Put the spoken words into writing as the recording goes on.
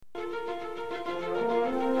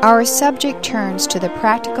Our subject turns to the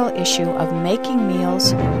practical issue of making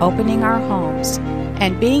meals, opening our homes,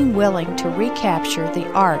 and being willing to recapture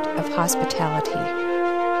the art of hospitality.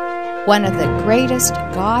 One of the greatest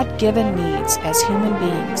God-given needs as human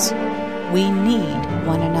beings, we need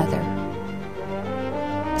one another.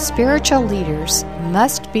 Spiritual leaders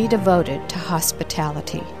must be devoted to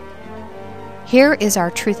hospitality. Here is our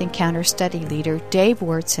Truth Encounter study leader, Dave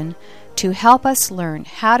Wurtson, to help us learn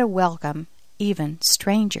how to welcome even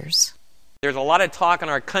strangers. There's a lot of talk in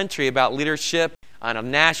our country about leadership on a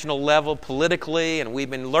national level, politically, and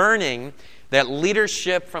we've been learning that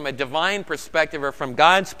leadership from a divine perspective or from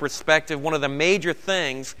God's perspective, one of the major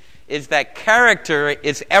things is that character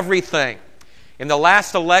is everything. In the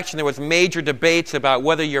last election, there was major debates about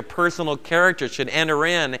whether your personal character should enter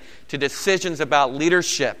in to decisions about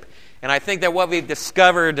leadership. And I think that what we've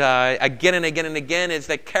discovered again and again and again is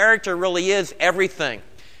that character really is everything.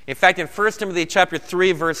 In fact, in 1 Timothy chapter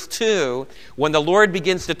 3, verse 2, when the Lord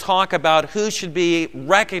begins to talk about who should be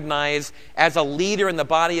recognized as a leader in the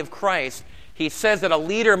body of Christ, he says that a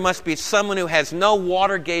leader must be someone who has no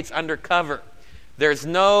water gates under cover.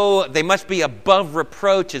 They must be above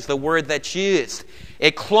reproach is the word that's used.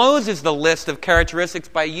 It closes the list of characteristics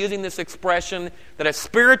by using this expression that a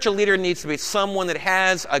spiritual leader needs to be someone that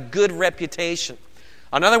has a good reputation.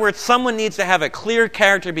 In other words, someone needs to have a clear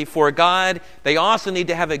character before God. They also need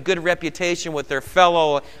to have a good reputation with their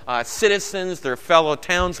fellow citizens, their fellow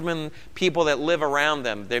townsmen, people that live around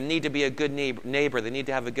them. They need to be a good neighbor. They need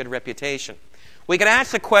to have a good reputation. We can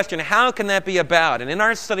ask the question, how can that be about? And in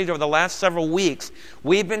our studies over the last several weeks,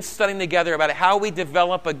 we've been studying together about how we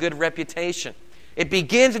develop a good reputation. It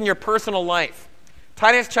begins in your personal life.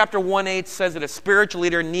 Titus chapter 1:8 says that a spiritual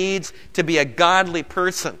leader needs to be a godly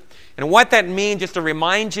person. And what that means, just to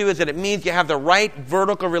remind you, is that it means you have the right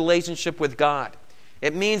vertical relationship with God.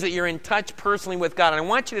 It means that you're in touch personally with God. And I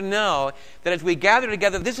want you to know that as we gather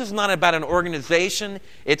together, this is not about an organization.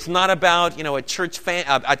 It's not about, a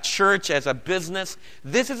church as a business.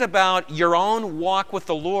 This is about your own walk with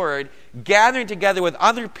the Lord, gathering together with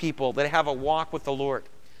other people that have a walk with the Lord.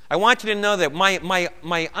 I want you to know that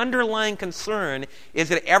my underlying concern is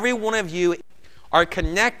that every one of you are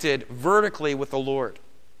connected vertically with the Lord.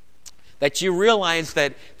 That you realize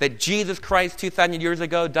that Jesus Christ 2,000 years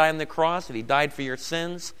ago died on the cross, that He died for your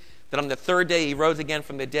sins, that on the third day He rose again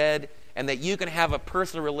from the dead, and that you can have a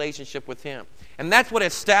personal relationship with Him. And that's what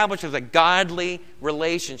establishes a godly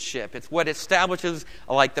relationship. It's what establishes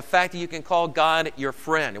like the fact that you can call God your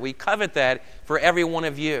friend. And we covet that for every one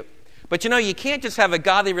of you. But you can't just have a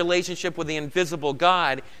godly relationship with the invisible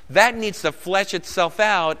God. That needs to flesh itself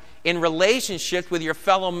out in relationships with your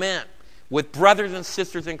fellow men, with brothers and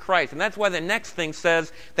sisters in Christ. And that's why the next thing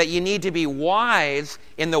says that you need to be wise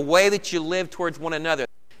in the way that you live towards one another.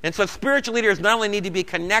 And so spiritual leaders not only need to be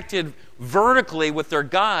connected vertically with their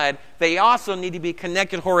God, they also need to be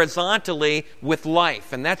connected horizontally with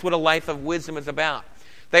life. And that's what a life of wisdom is about.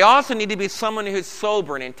 They also need to be someone who's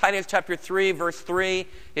sober. And in Titus chapter 3, verse 3,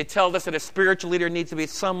 it tells us that a spiritual leader needs to be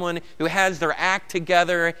someone who has their act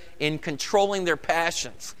together in controlling their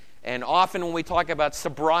passions. And often when we talk about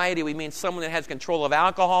sobriety, we mean someone that has control of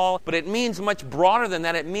alcohol. But it means much broader than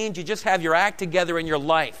that. It means you just have your act together in your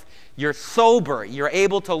life. You're sober. You're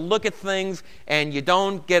able to look at things and you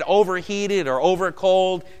don't get overheated or over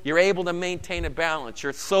cold. You're able to maintain a balance.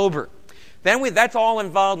 You're sober. Then that's all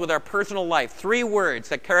involved with our personal life. 3 words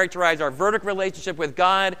that characterize our vertical relationship with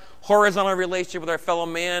God, horizontal relationship with our fellow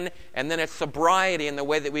man, and then it's sobriety in the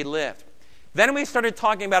way that we live. Then we started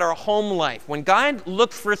talking about our home life. When God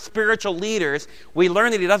looks for spiritual leaders, we learn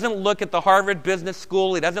that He doesn't look at the Harvard Business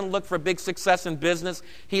School. He doesn't look for big success in business.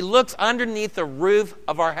 He looks underneath the roof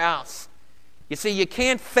of our house. You see, you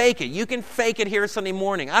can't fake it. You can fake it here Sunday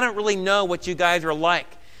morning. I don't really know what you guys are like.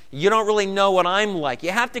 You don't really know what I'm like.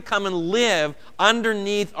 You have to come and live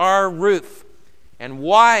underneath our roof. And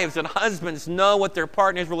wives and husbands know what their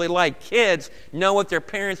partners really like. Kids know what their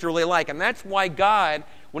parents really like. And that's why God,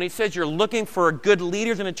 when He says you're looking for good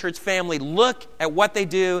leaders in a church family, look at what they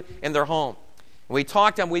do in their home.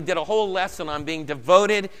 And we did a whole lesson on being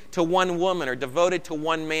devoted to one woman or devoted to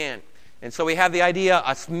one man. And so we have the idea,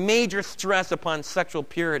 a major stress upon sexual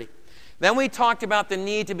purity. Then we talked about the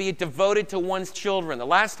need to be devoted to one's children. The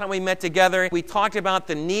last time we met together, we talked about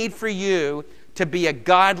the need for you to be a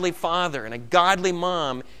godly father and a godly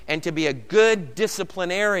mom and to be a good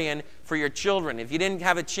disciplinarian for your children. If you didn't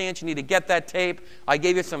have a chance, you need to get that tape. I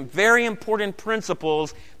gave you some very important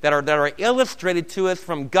principles that are illustrated to us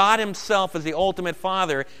from God Himself as the ultimate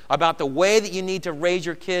father about the way that you need to raise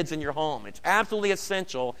your kids in your home. It's absolutely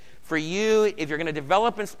essential for you, if you're going to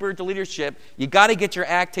develop in spiritual leadership, you got to get your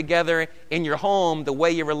act together in your home the way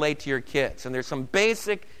you relate to your kids. And there's some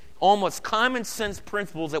basic, almost common sense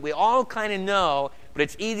principles that we all kind of know, but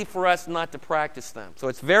it's easy for us not to practice them. So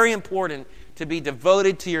it's very important to be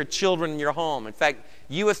devoted to your children in your home. In fact,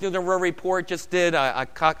 U.S. News & World Report just did a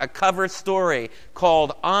cover story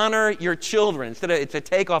called Honor Your Children. Instead of it's a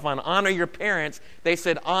takeoff on honor your parents, they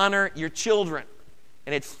said honor your children.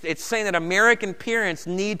 And it's saying that American parents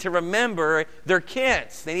need to remember their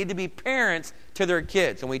kids. They need to be parents to their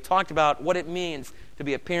kids. And we talked about what it means to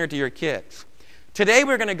be a parent to your kids. Today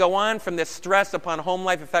we're going to go on from this stress upon home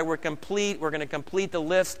life. In fact, we're going to complete the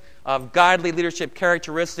list of godly leadership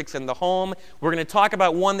characteristics in the home. We're going to talk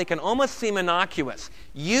about one that can almost seem innocuous.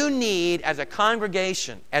 You need, as a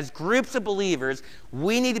congregation, as groups of believers,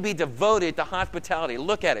 we need to be devoted to hospitality.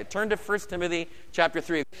 Look at it. Turn to 1 Timothy chapter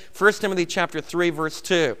 3. 1 Timothy chapter 3, verse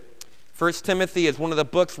 2. 1 Timothy is one of the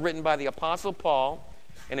books written by the Apostle Paul.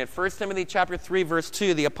 And in 1 Timothy chapter 3, verse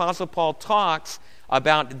 2, the Apostle Paul talks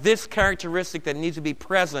about this characteristic that needs to be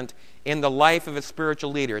present in the life of a spiritual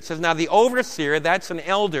leader. It says, now the overseer, that's an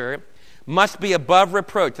elder, must be above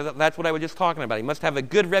reproach. That's what I was just talking about. He must have a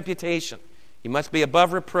good reputation. He must be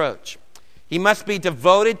above reproach. He must be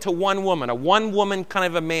devoted to one woman. A one-woman kind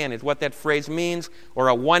of a man is what that phrase means, or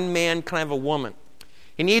a one-man kind of a woman.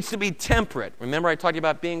 He needs to be temperate. Remember I talked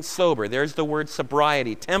about being sober. There's the word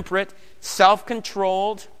sobriety. Temperate,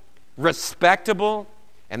 self-controlled, respectable,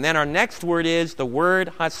 and then our next word is the word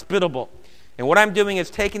hospitable. And what I'm doing is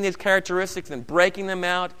taking these characteristics and breaking them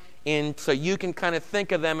out so you can kind of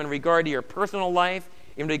think of them in regard to your personal life,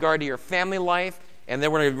 in regard to your family life, and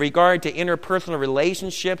then we're in regard to interpersonal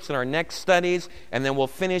relationships in our next studies, and then we'll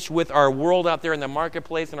finish with our world out there in the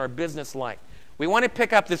marketplace and our business life. We want to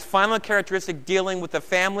pick up this final characteristic dealing with the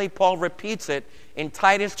family. Paul repeats it in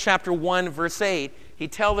Titus chapter 1, verse 8. He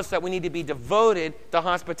tells us that we need to be devoted to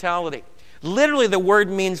hospitality. Literally, the word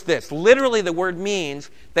means this. Literally, the word means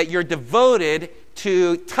that you're devoted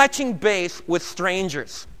to touching base with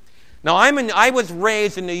strangers. Now, I was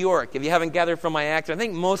raised in New York. If you haven't gathered from my accent, I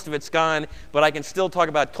think most of it's gone, but I can still talk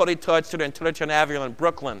about Torrey Toadstool and Torrey Avenue in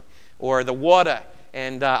Brooklyn, or the water.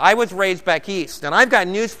 And I was raised back east. And I've got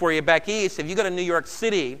news for you back east. If you go to New York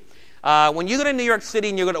City, when you go to New York City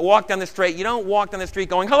and you're going to walk down the street, you don't walk down the street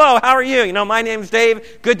going, hello, how are you? My name's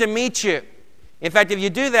Dave. Good to meet you. In fact, if you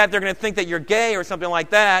do that, they're going to think that you're gay or something like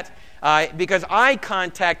that, because eye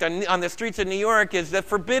contact on the streets of New York is the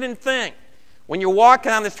forbidden thing. When you're walking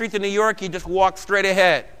down the streets of New York, you just walk straight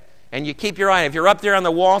ahead, and you keep your eye. If you're up there on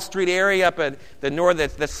the Wall Street area, up at the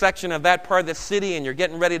north, the section of that part of the city, and you're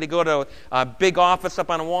getting ready to go to a big office up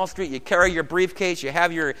on Wall Street, you carry your briefcase, you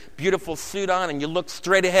have your beautiful suit on, and you look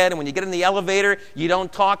straight ahead. And when you get in the elevator, you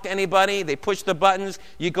don't talk to anybody. They push the buttons,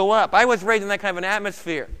 you go up. I was raised in that kind of an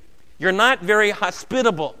atmosphere. You're not very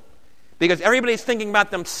hospitable because everybody's thinking about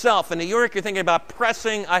themselves. In New York, you're thinking about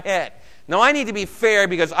pressing ahead. Now, I need to be fair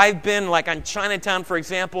because I've been like on Chinatown, for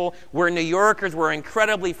example, where New Yorkers were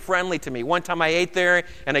incredibly friendly to me. One time I ate there,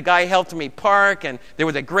 and a guy helped me park, and there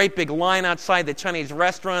was a great big line outside the Chinese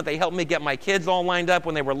restaurant. They helped me get my kids all lined up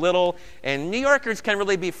when they were little. And New Yorkers can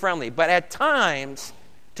really be friendly. But at times,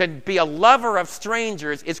 to be a lover of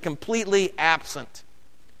strangers is completely absent.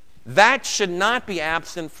 That should not be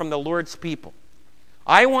absent from the Lord's people.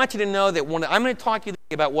 I want you to know that I'm going to talk to you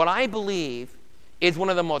about what I believe is one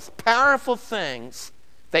of the most powerful things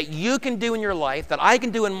that you can do in your life, that I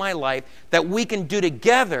can do in my life, that we can do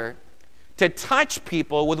together to touch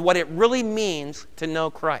people with what it really means to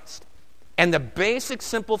know Christ. And the basic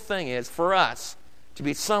simple thing is for us to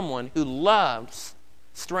be someone who loves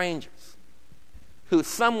strangers, who's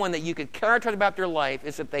someone that you could characterize about their life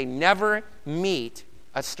is that they never meet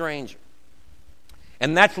a stranger.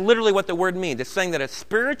 And that's literally what the word means. It's saying that a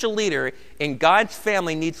spiritual leader in God's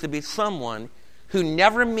family needs to be someone who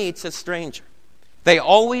never meets a stranger. They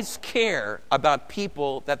always care about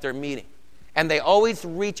people that they're meeting. And they always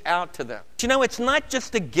reach out to them. It's not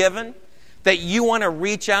just a given that you want to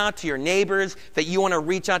reach out to your neighbors, that you want to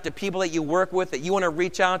reach out to people that you work with, that you want to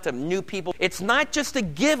reach out to new people. It's not just a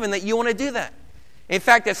given that you want to do that. In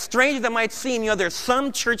fact, as strange as that might seem, there's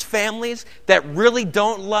some church families that really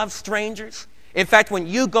don't love strangers. In fact, when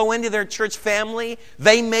you go into their church family,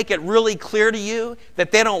 they make it really clear to you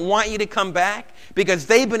that they don't want you to come back because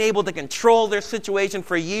they've been able to control their situation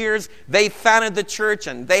for years. They founded the church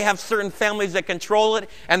and they have certain families that control it,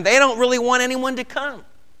 and they don't really want anyone to come.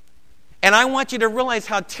 And I want you to realize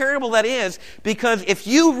how terrible that is, because if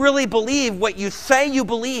you really believe what you say you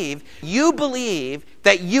believe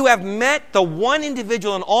that you have met the one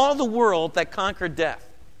individual in all the world that conquered death.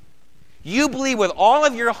 You believe with all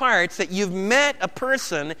of your hearts that you've met a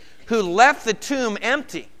person who left the tomb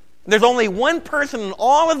empty. There's only one person in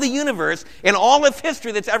all of the universe, in all of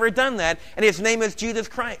history, that's ever done that, and his name is Jesus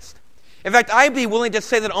Christ. In fact, I'd be willing to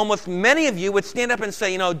say that almost many of you would stand up and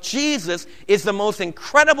say, Jesus is the most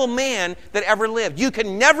incredible man that ever lived. You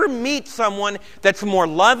can never meet someone that's more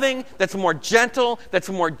loving, that's more gentle, that's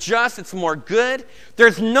more just, that's more good.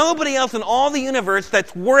 There's nobody else in all the universe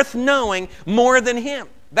that's worth knowing more than him.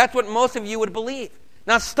 That's what most of you would believe.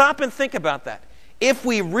 Now stop and think about that. If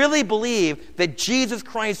we really believe that Jesus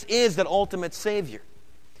Christ is that ultimate Savior,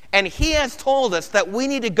 and he has told us that we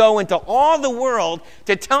need to go into all the world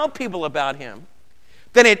to tell people about him,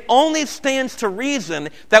 then it only stands to reason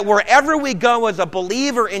that wherever we go as a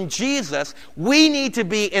believer in Jesus, we need to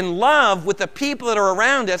be in love with the people that are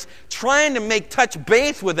around us, trying to touch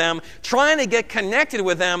base with them, trying to get connected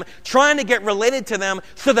with them, trying to get related to them,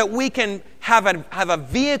 so that we can have a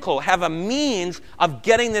vehicle, have a means of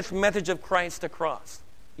getting this message of Christ across.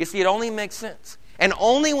 You see, it only makes sense. And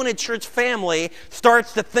only when a church family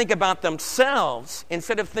starts to think about themselves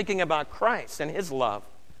instead of thinking about Christ and his love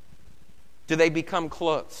do they become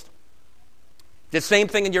closed. The same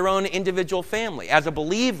thing in your own individual family. As a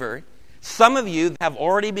believer, some of you have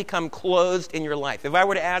already become closed in your life. If I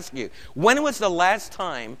were to ask you, when was the last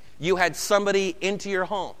time you had somebody into your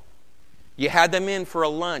home? You had them in for a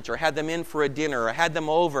lunch, or had them in for a dinner, or had them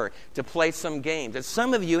over to play some games. And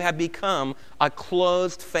some of you have become a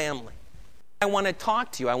closed family. I want to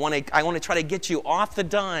talk to you. I want to try to get you off the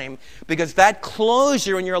dime, because that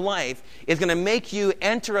closure in your life is going to make you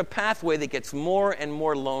enter a pathway that gets more and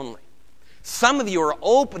more lonely. Some of you are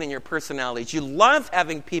open in your personalities. You love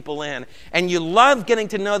having people in, and you love getting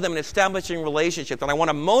to know them and establishing relationships. And I want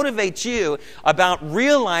to motivate you about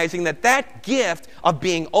realizing that that gift of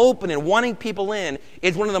being open and wanting people in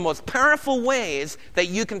is one of the most powerful ways that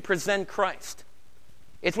you can present Christ.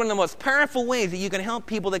 It's one of the most powerful ways that you can help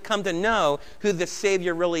people to come to know who the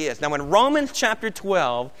Savior really is. Now, in Romans chapter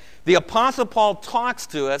 12, the Apostle Paul talks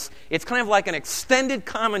to us. It's kind of like an extended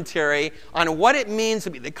commentary on what it means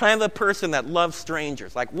to be the kind of a person that loves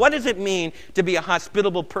strangers. Like, what does it mean to be a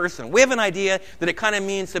hospitable person? We have an idea that it kind of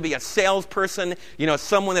means to be a salesperson,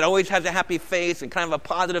 someone that always has a happy face and kind of a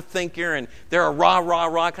positive thinker, and they're a rah, rah,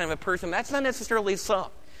 rah kind of a person. That's not necessarily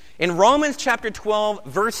so. In Romans chapter 12,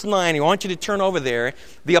 verse 9, I want you to turn over there,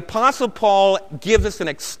 the Apostle Paul gives us an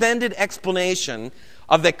extended explanation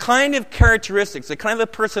of the kind of characteristics, the kind of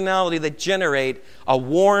a personality that generate a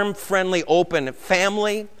warm, friendly, open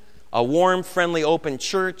family, a warm, friendly, open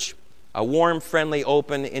church, a warm, friendly,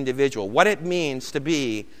 open individual. What it means to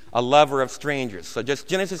be a lover of strangers. So just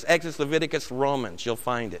Genesis, Exodus, Leviticus, Romans, you'll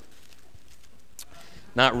find it.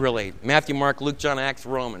 Not really. Matthew, Mark, Luke, John, Acts,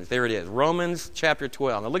 Romans. There it is. Romans chapter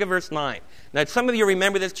 12. Now look at verse 9. Now some of you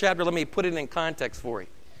remember this chapter. Let me put it in context for you.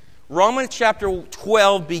 Romans chapter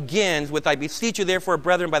 12 begins with, I beseech you therefore,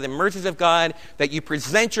 brethren, by the mercies of God, that you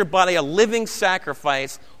present your body a living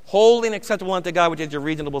sacrifice, holy and acceptable unto God, which is your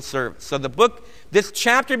reasonable service. So this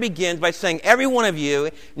chapter begins by saying every one of you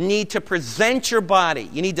need to present your body.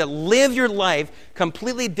 You need to live your life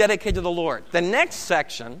completely dedicated to the Lord. The next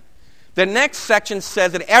section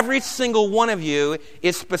says that every single one of you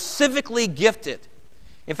is specifically gifted.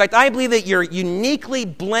 In fact, I believe that you're uniquely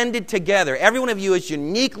blended together. Every one of you is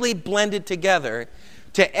uniquely blended together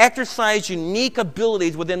to exercise unique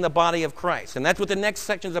abilities within the body of Christ. And that's what the next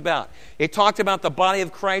section is about. It talks about the body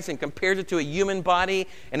of Christ and compares it to a human body.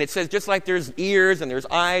 And it says just like there's ears and there's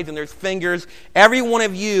eyes and there's fingers, every one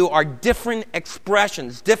of you are different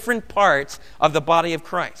expressions, different parts of the body of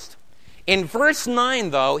Christ. In verse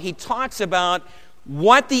 9, though, he talks about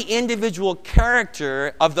what the individual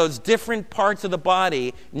character of those different parts of the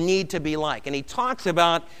body need to be like. And he talks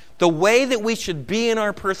about the way that we should be in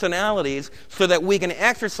our personalities so that we can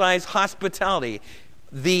exercise hospitality.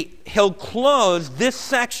 He'll close this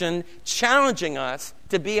section challenging us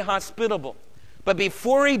to be hospitable. But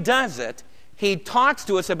before he does it, he talks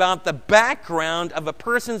to us about the background of a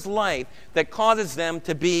person's life that causes them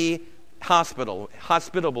to be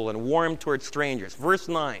hospitable and warm towards strangers. Verse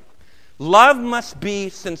 9. Love must be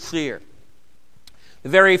sincere. The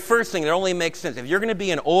very first thing that only makes sense. If you're going to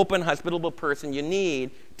be an open, hospitable person, you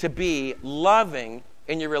need to be loving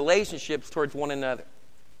in your relationships towards one another.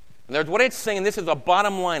 And there's what it's saying, this is a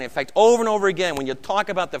bottom line. In fact, over and over again, when you talk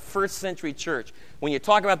about the first century church, when you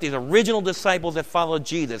talk about these original disciples that followed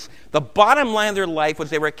Jesus, the bottom line of their life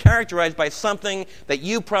was they were characterized by something that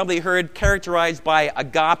you probably heard characterized by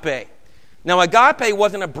agape. Now, agape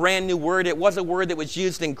wasn't a brand new word. It was a word that was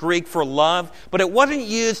used in Greek for love, but it wasn't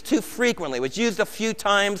used too frequently. It was used a few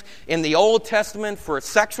times in the Old Testament for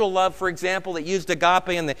sexual love, for example. It used agape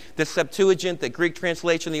in the Septuagint, the Greek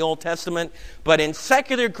translation of the Old Testament. But in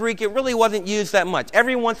secular Greek, it really wasn't used that much.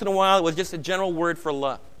 Every once in a while, it was just a general word for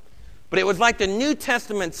love. But it was like the New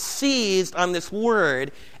Testament seized on this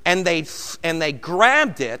word, and they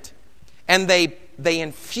grabbed it, and they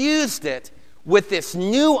infused it with this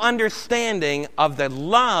new understanding of the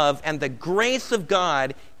love and the grace of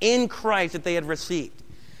God in Christ that they had received.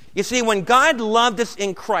 You see, when God loved us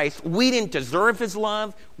in Christ, we didn't deserve His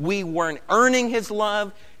love. We weren't earning His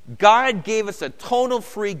love. God gave us a total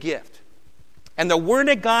free gift. And the word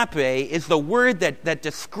agape is the word that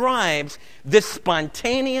describes this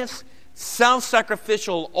spontaneous,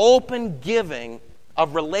 self-sacrificial, open giving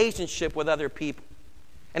of relationship with other people.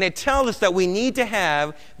 And it tells us that we need to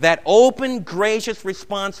have that open, gracious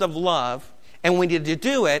response of love, and we need to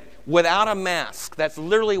do it without a mask. That's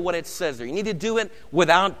literally what it says there. You need to do it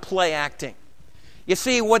without play acting. You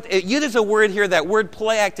see, it uses a word here, that word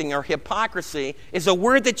play acting or hypocrisy is a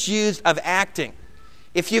word that's used of acting.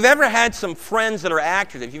 If you've ever had some friends that are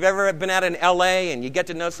actors, if you've ever been out in L.A. and you get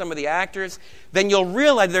to know some of the actors, then you'll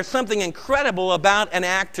realize there's something incredible about an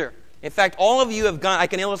actor. In fact, all of you have gone, I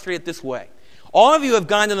can illustrate it this way. All of you have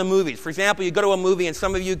gone to the movies. For example, you go to a movie and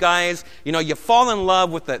some of you guys, you fall in love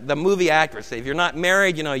with the movie actress. If you're not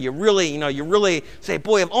married, you really say,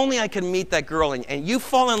 boy, if only I could meet that girl. And you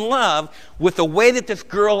fall in love with the way that this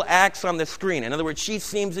girl acts on the screen. In other words, she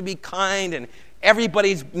seems to be kind and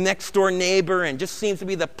everybody's next door neighbor and just seems to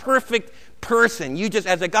be the perfect person. You just,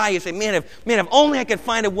 as a guy, you say, man, if only I could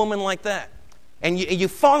find a woman like that. And you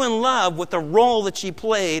fall in love with the role that she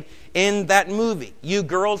played in that movie. You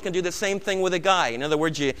girls can do the same thing with a guy. In other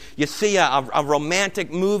words, you see a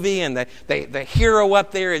romantic movie and the hero up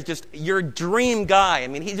there is just your dream guy. I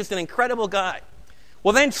mean, he's just an incredible guy.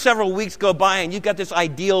 Well, then several weeks go by and you've got this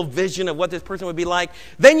ideal vision of what this person would be like.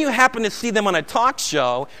 Then you happen to see them on a talk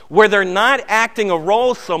show where they're not acting a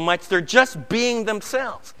role so much, they're just being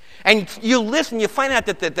themselves. And you listen, you find out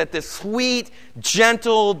that this sweet,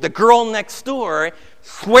 gentle, the girl next door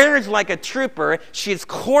swears like a trooper. She's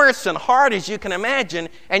coarse and hard as you can imagine.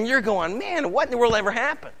 And you're going, man, what in the world ever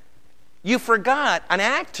happened? You forgot an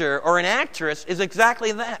actor or an actress is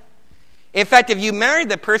exactly that. In fact, if you married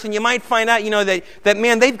that person, you might find out, that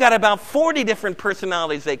man, they've got about 40 different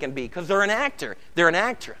personalities they can be because they're an actor. They're an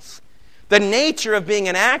actress. The nature of being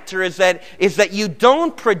an actor is that you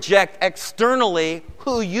don't project externally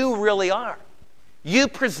who you really are. You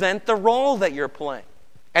present the role that you're playing.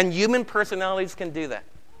 And human personalities can do that.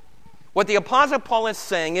 What the Apostle Paul is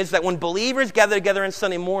saying is that when believers gather together on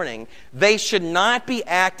Sunday morning, they should not be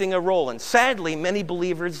acting a role. And sadly, many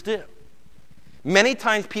believers do. Many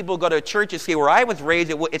times people go to church, you see, where I was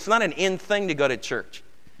raised, it's not an in thing to go to church.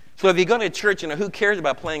 So if you go to church, who cares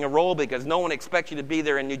about playing a role because no one expects you to be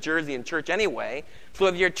there in New Jersey in church anyway. So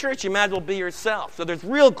if you're at church, you might as well be yourself. So there's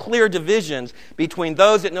real clear divisions between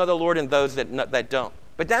those that know the Lord and those that don't.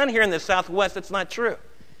 But down here in the Southwest, it's not true.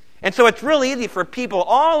 And so it's real easy for people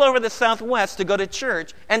all over the Southwest to go to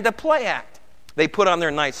church and to play act. They put on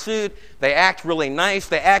their nice suit. They act really nice.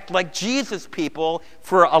 They act like Jesus people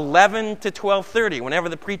for 11 to 12:30 whenever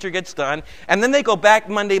the preacher gets done. And then they go back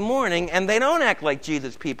Monday morning and they don't act like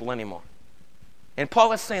Jesus people anymore. And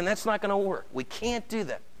Paul is saying that's not going to work. We can't do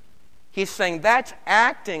that. He's saying that's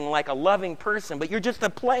acting like a loving person, but you're just a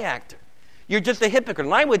play actor. You're just a hypocrite.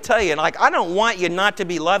 And I would tell you, I don't want you not to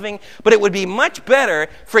be loving, but it would be much better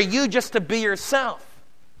for you just to be yourself.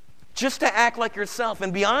 Just to act like yourself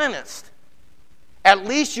and be honest. At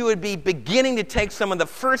least you would be beginning to take some of the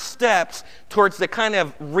first steps towards the kind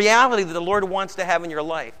of reality that the Lord wants to have in your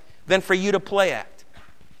life than for you to play act.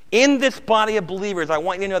 In this body of believers, I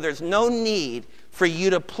want you to know there's no need for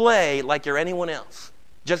you to play like you're anyone else.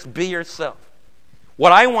 Just be yourself.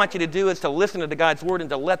 What I want you to do is to listen to God's Word and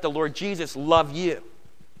to let the Lord Jesus love you.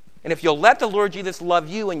 And if you'll let the Lord Jesus love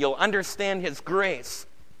you and you'll understand His grace,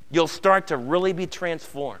 you'll start to really be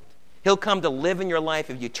transformed. He'll come to live in your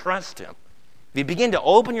life if you trust Him. If you begin to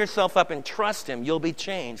open yourself up and trust Him, you'll be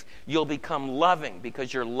changed. You'll become loving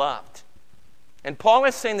because you're loved. And Paul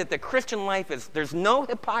is saying that the Christian life there's no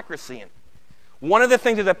hypocrisy in it. One of the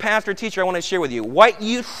things as a pastor teacher I want to share with you, what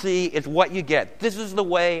you see is what you get. This is the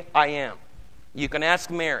way I am. You can ask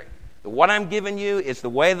Mary. What I'm giving you is the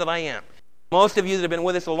way that I am. Most of you that have been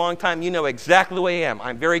with us a long time, you know exactly the way I am.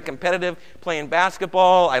 I'm very competitive, playing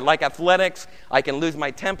basketball. I like athletics. I can lose my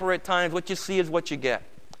temper at times. What you see is what you get.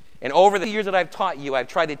 And over the years that I've taught you, I've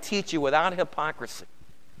tried to teach you without hypocrisy.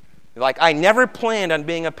 Like, I never planned on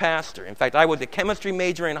being a pastor. In fact, I was a chemistry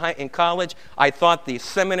major in college. I thought the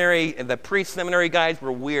pre-seminary guys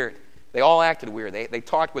were weird. They all acted weird. They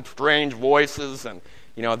talked with strange voices, and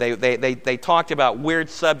they talked about weird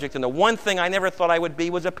subjects. And the one thing I never thought I would be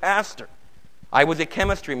was a pastor. I was a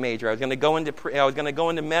chemistry major. I was going to go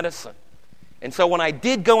into medicine. And so when I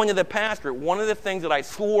did go into the pastorate, one of the things that I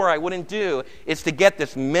swore I wouldn't do is to get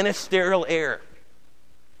this ministerial air.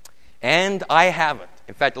 And I haven't.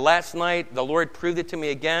 In fact, last night, the Lord proved it to me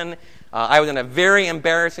again. I was in a very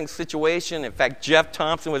embarrassing situation. In fact, Jeff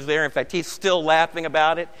Thompson was there. In fact, he's still laughing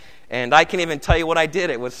about it. And I can't even tell you what I did.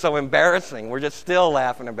 It was so embarrassing. We're just still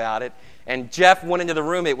laughing about it. And Jeff went into the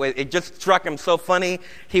room. It just struck him so funny.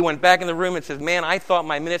 He went back in the room and says, man, I thought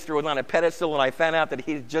my minister was on a pedestal, and I found out that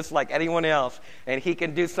he's just like anyone else, and he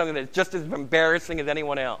can do something that's just as embarrassing as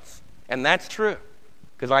anyone else. And that's true,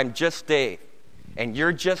 because I'm just Dave, and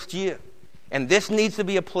you're just you. And this needs to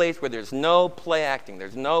be a place where there's no play acting,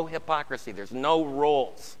 there's no hypocrisy, there's no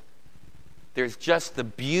roles. There's just the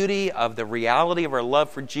beauty of the reality of our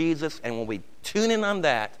love for Jesus, and when we tune in on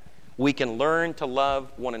that, we can learn to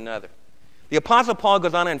love one another. The Apostle Paul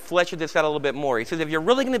goes on and fleshes this out a little bit more. He says, if you're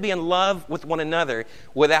really going to be in love with one another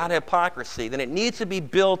without hypocrisy, then it needs to be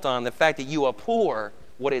built on the fact that you abhor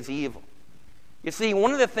what is evil. You see,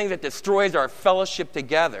 one of the things that destroys our fellowship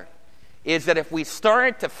together is that if we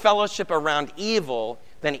start to fellowship around evil,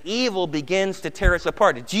 then evil begins to tear us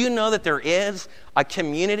apart. Do you know that there is a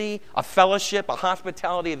community, a fellowship, a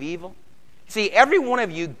hospitality of evil? See, every one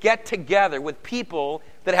of you get together with people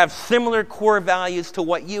that have similar core values to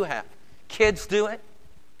what you have. Kids do it.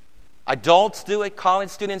 Adults do it. College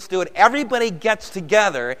students do it. Everybody gets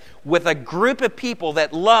together with a group of people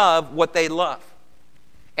that love what they love.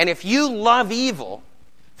 And if you love evil,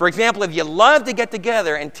 for example, if you love to get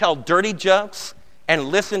together and tell dirty jokes and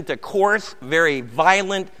listen to coarse, very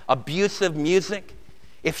violent, abusive music,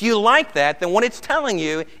 if you like that, then what it's telling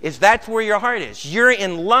you is that's where your heart is. You're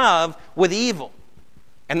in love with evil.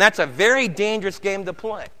 And that's a very dangerous game to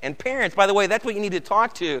play. And parents, by the way, that's what you need to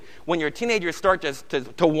talk to when your teenagers start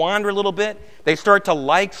to wander a little bit. They start to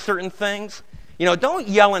like certain things. Don't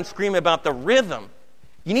yell and scream about the rhythm.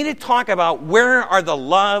 You need to talk about where are the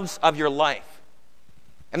loves of your life.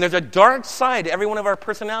 And there's a dark side to every one of our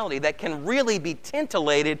personality that can really be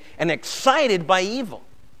tintillated and excited by evil.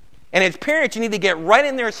 And as parents, you need to get right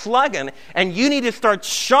in there slugging, and you need to start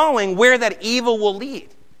showing where that evil will lead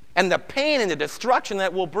and the pain and the destruction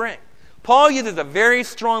that will bring. Paul uses a very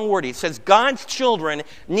strong word. He says God's children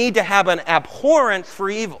need to have an abhorrence for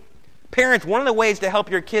evil. Parents, one of the ways to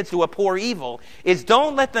help your kids to abhor evil is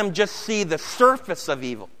don't let them just see the surface of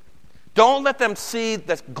evil. Don't let them see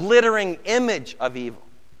the glittering image of evil.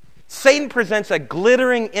 Satan presents a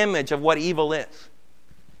glittering image of what evil is.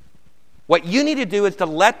 What you need to do is to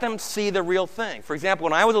let them see the real thing. For example,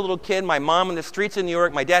 when I was a little kid, my mom in the streets of New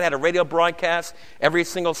York, my dad had a radio broadcast every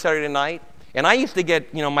single Saturday night. And I used to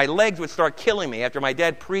get, my legs would start killing me after my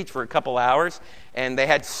dad preached for a couple hours. And they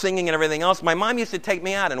had singing and everything else. My mom used to take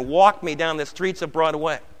me out and walk me down the streets of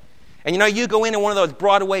Broadway. And you go into one of those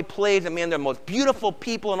Broadway plays, and man, they're the most beautiful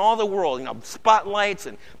people in all the world. Spotlights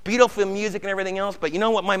and beautiful music and everything else. But you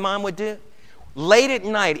know what my mom would do? Late at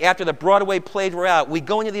night, after the Broadway plays were out, we'd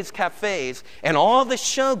go into these cafes, and all the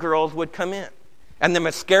showgirls would come in. And the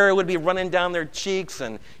mascara would be running down their cheeks,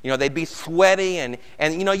 and, they'd be sweaty, and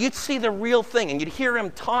you'd see the real thing, and you'd hear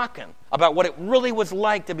them talking about what it really was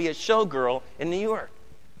like to be a showgirl in New York.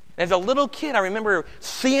 As a little kid, I remember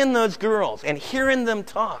seeing those girls and hearing them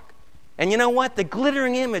talk. And you know what? The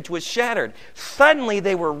glittering image was shattered. Suddenly,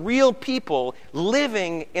 they were real people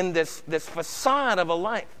living in this facade of a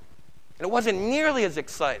life. And it wasn't nearly as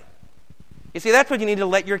exciting. You see, that's what you need to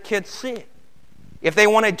let your kids see. If they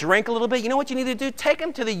want to drink a little bit, you know what you need to do? Take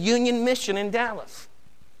them to the Union Mission in Dallas.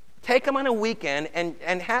 Take them on a weekend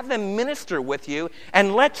and have them minister with you,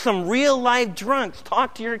 and let some real-life drunks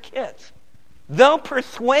talk to your kids. They'll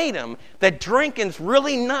persuade them that drinking's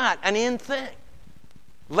really not an in thing.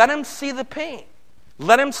 Let them see the pain.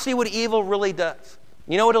 Let them see what evil really does.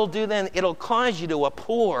 You know what it'll do then? It'll cause you to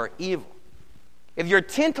abhor evil. If you're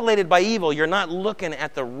tintillated by evil, you're not looking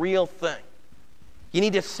at the real thing. You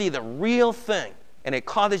need to see the real thing, and it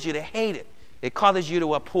causes you to hate it. It causes you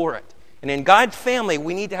to abhor it. And in God's family,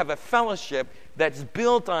 we need to have a fellowship that's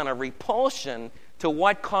built on a repulsion to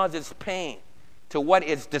what causes pain, to what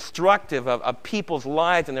is destructive of people's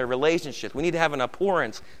lives and their relationships. We need to have an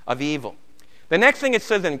abhorrence of evil. The next thing it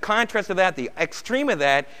says in contrast to that, the extreme of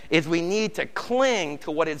that, is we need to cling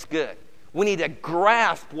to what is good. We need to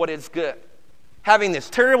grasp what is good. having this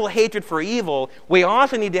terrible hatred for evil, we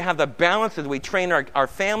also need to have the balance as we train our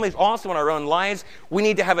families, also in our own lives. We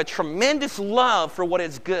need to have a tremendous love for what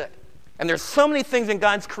is good. And there's so many things in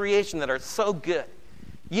God's creation that are so good.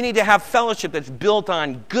 You need to have fellowship that's built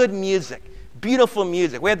on good music, beautiful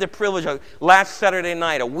music. We had the privilege of last Saturday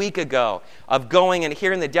night, a week ago, of going and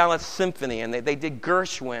hearing the Dallas Symphony, and they did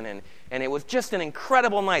Gershwin, and it was just an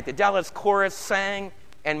incredible night. The Dallas Chorus sang,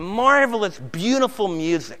 and marvelous, beautiful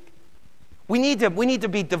music. We need to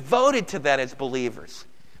be devoted to that as believers.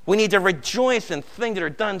 We need to rejoice in things that are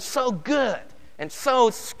done so good and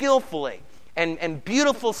so skillfully, and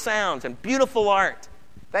beautiful sounds and beautiful art.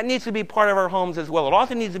 That needs to be part of our homes as well. It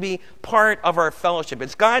also needs to be part of our fellowship.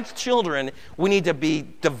 As God's children, we need to be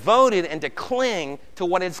devoted and to cling to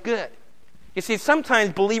what is good. You see,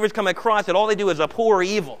 sometimes believers come across that all they do is abhor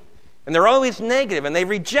evil. And they're always negative, and they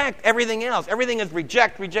reject everything else. Everything is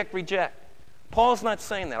reject, reject, reject. Paul's not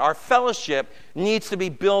saying that. Our fellowship needs to be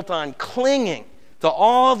built on clinging to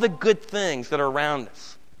all the good things that are around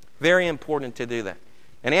us. Very important to do that.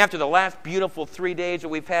 And after the last beautiful 3 days that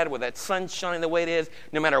we've had with that sun shining the way it is,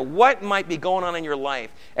 no matter what might be going on in your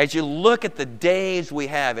life, as you look at the days we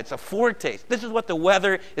have, it's a foretaste. This is what the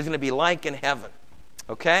weather is going to be like in heaven.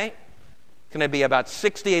 Okay? It's going to be about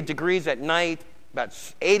 68 degrees at night, about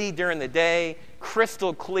 80 during the day,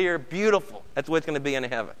 crystal clear, beautiful. That's what it's going to be in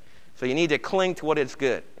heaven. So you need to cling to what is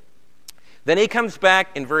good. Then he comes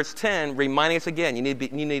back in verse 10, reminding us again, you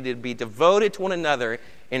need to be devoted to one another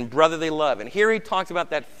in brotherly love. And here he talks about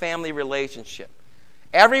that family relationship.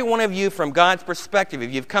 Every one of you, from God's perspective,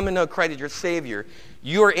 if you've come to know Christ as your Savior,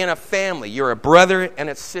 you are in a family. You're a brother and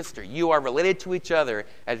a sister. You are related to each other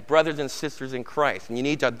as brothers and sisters in Christ. And you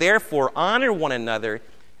need to therefore honor one another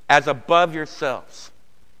as above yourselves.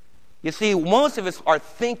 You see, most of us are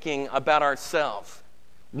thinking about ourselves.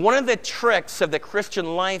 One of the tricks of the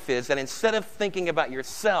Christian life is that instead of thinking about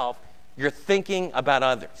yourself, you're thinking about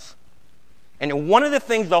others. And one of the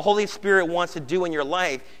things the Holy Spirit wants to do in your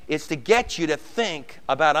life is to get you to think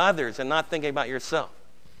about others and not thinking about yourself.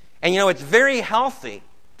 And it's very healthy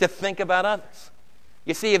to think about others.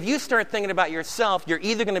 You see, if you start thinking about yourself, you're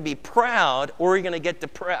either going to be proud or you're going to get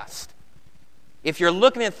depressed. If you're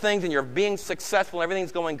looking at things and you're being successful,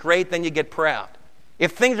 everything's going great, then you get proud.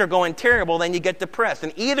 If things are going terrible, then you get depressed.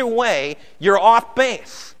 And either way, you're off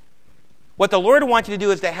base. What the Lord wants you to do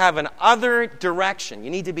is to have an other direction. You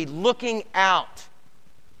need to be looking out.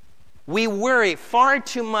 We worry far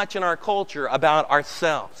too much in our culture about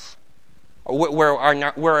ourselves. We're a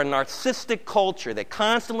narcissistic culture that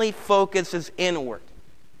constantly focuses inward.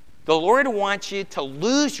 The Lord wants you to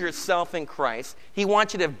lose yourself in Christ. He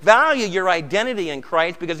wants you to value your identity in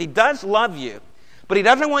Christ because He does love you. But He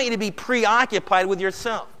doesn't want you to be preoccupied with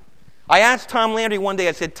yourself. I asked Tom Landry one day,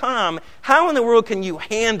 I said, Tom, how in the world can you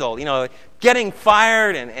handle, getting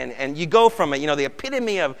fired and you go from the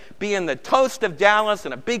epitome of being the toast of Dallas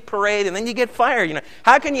and a big parade and then you get fired.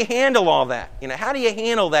 How can you handle all that? How do you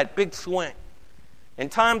handle that big swing?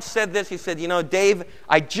 And Tom said this, he said, Dave,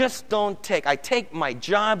 I take my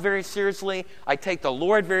job very seriously, I take the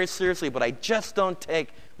Lord very seriously, but I just don't take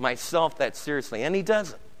myself that seriously. And he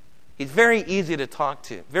doesn't. He's very easy to talk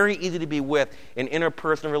to, very easy to be with in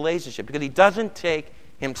interpersonal relationship because he doesn't take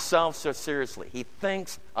himself so seriously. He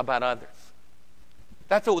thinks about others.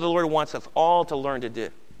 That's what the Lord wants us all to learn to do.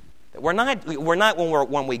 We're not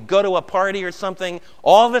when we go to a party or something,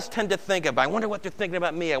 all of us tend to think about, I wonder what they're thinking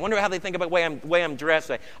about me. I wonder how they think about the way I'm dressed.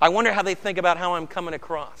 I wonder how they think about how I'm coming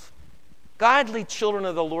across. Godly children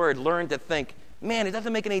of the Lord learn to think, man, it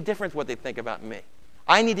doesn't make any difference what they think about me.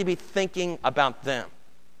 I need to be thinking about them.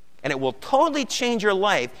 And it will totally change your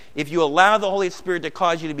life if you allow the Holy Spirit to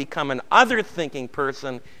cause you to become an other-thinking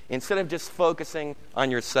person instead of just focusing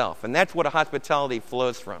on yourself. And that's what hospitality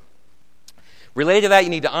flows from. Related to that,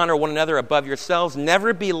 you need to honor one another above yourselves.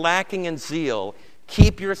 Never be lacking in zeal.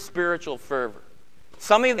 Keep your spiritual fervor.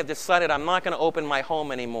 Some of you have decided, I'm not going to open my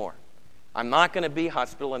home anymore. I'm not going to be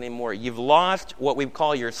hospitable anymore. You've lost what we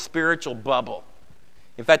call your spiritual bubble.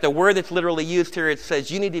 In fact, the word that's literally used here, it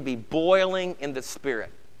says you need to be boiling in the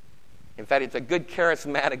Spirit. In fact, it's a good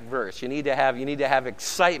charismatic verse. You need to have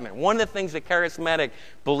excitement. One of the things that charismatic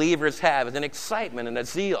believers have is an excitement and a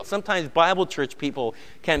zeal. Sometimes Bible church people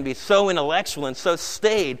can be so intellectual and so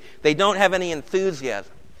staid, they don't have any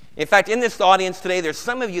enthusiasm. In fact, in this audience today, there's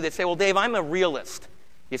some of you that say, well, Dave, I'm a realist.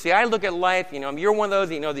 You see, I look at life, you're one of those,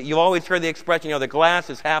 that you've always heard the expression, the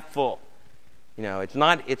glass is half full.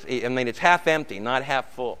 It's half empty, not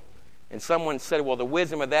half full. And someone said, well, the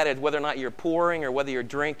wisdom of that is whether or not you're pouring or whether you're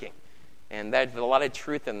drinking. And there's a lot of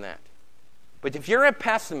truth in that. But if you're a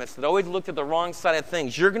pessimist that always looked at the wrong side of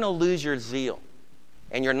things, you're going to lose your zeal.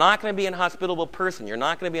 and you're not going to be an hospitable person, you're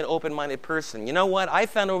not going to be an open-minded person, you know what? I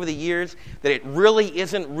found over the years that it really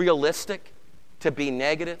isn't realistic to be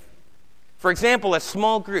negative. For example, a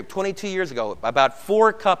small group 22 years ago, about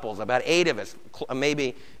 4 couples, about 8 of us,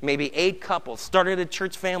 maybe 8 couples, started a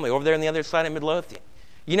church family over there on the other side of Midlothian.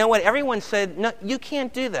 You know what? Everyone said, no, you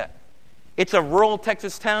can't do that. It's a rural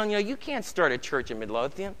Texas town. You know, you can't start a church in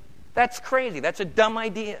Midlothian. That's crazy. That's a dumb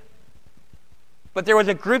idea. But there was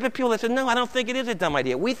a group of people that said, no, I don't think it is a dumb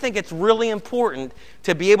idea. We think it's really important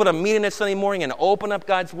to be able to meet on a Sunday morning and open up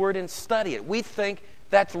God's Word and study it. We think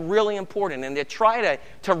that's really important. And to try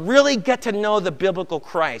to really get to know the biblical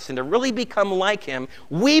Christ and to really become like Him,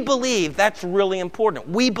 we believe that's really important.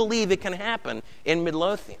 We believe it can happen in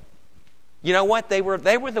Midlothian. You know what? They were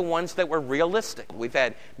the ones that were realistic. We've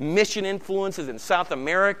had mission influences in South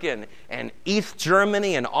America and East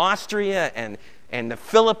Germany and Austria and the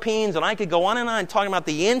Philippines, and I could go on talking about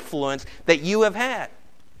the influence that you have had.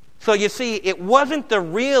 So you see, it wasn't the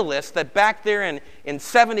realist that back there in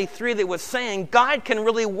 73 that was saying God can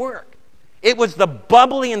really work. It was the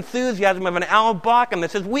bubbly enthusiasm of an Al Bockham that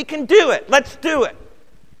says, we can do it, let's do it.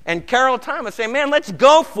 And Carol Thomas saying, man, let's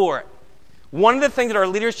go for it. One of the things that our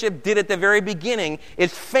leadership did at the very beginning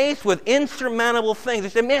is faced with insurmountable things. They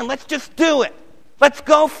said, man, let's just do it. Let's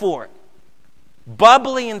go for it.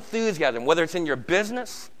 Bubbly enthusiasm, whether it's in your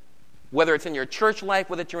business, whether it's in your church life,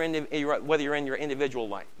 whether you're in your individual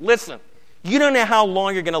life. Listen, you don't know how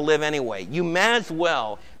long you're going to live anyway. You might as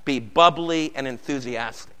well be bubbly and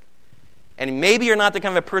enthusiastic. And maybe you're not the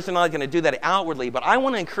kind of a person that's going to do that outwardly, but I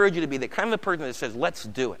want to encourage you to be the kind of a person that says, let's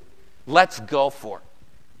do it. Let's go for it.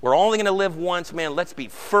 We're only going to live once, man. Let's be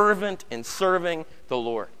fervent in serving the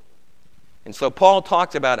Lord. And so Paul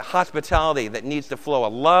talks about a hospitality that needs to flow, a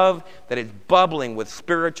love that is bubbling with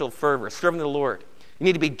spiritual fervor, serving the Lord. You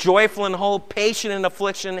need to be joyful in hope, patient in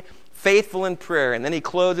affliction, faithful in prayer. And then he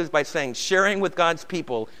closes by saying, sharing with God's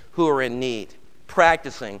people who are in need,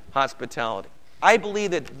 practicing hospitality. I believe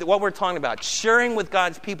that what we're talking about, sharing with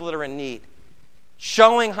God's people that are in need,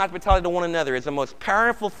 showing hospitality to one another is the most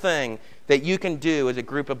powerful thing that you can do as a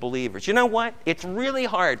group of believers. You know what? It's really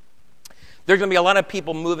hard. There's going to be a lot of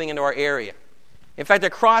people moving into our area. In fact,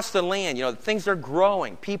 across the land, things are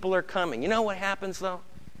growing. People are coming. You know what happens, though?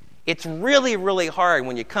 It's really, really hard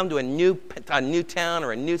when you come to a new town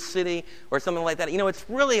or a new city or something like that. It's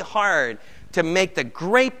really hard to make the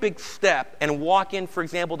great big step and walk in, for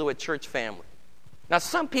example, to a church family. Now,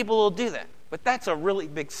 some people will do that, but that's a really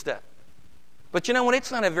big step. But you know what?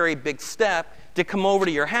 It's not a very big step to come over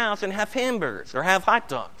to your house and have hamburgers or have hot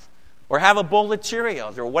dogs or have a bowl of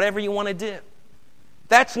Cheerios or whatever you want to do.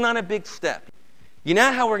 That's not a big step. You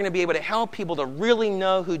know how we're going to be able to help people to really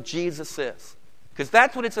know who Jesus is? Because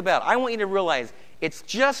that's what it's about. I want you to realize it's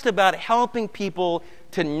just about helping people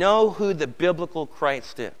to know who the biblical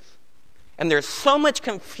Christ is. And there's so much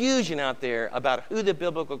confusion out there about who the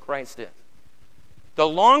biblical Christ is. The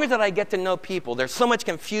longer that I get to know people, there's so much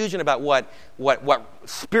confusion about what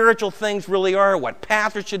spiritual things really are, what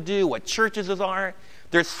pastors should do, what churches are.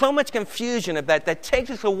 There's so much confusion about that takes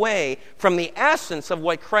us away from the essence of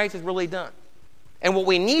what Christ has really done. And what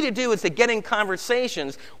we need to do is to get in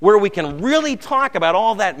conversations where we can really talk about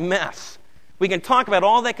all that mess. We can talk about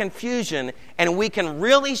all that confusion, and we can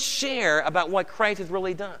really share about what Christ has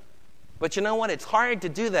really done. But you know what? It's hard to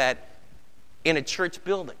do that in a church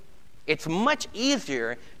building. It's much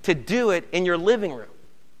easier to do it in your living room.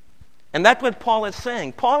 And that's what Paul is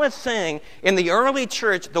saying. Paul is saying in the early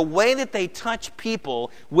church, the way that they touched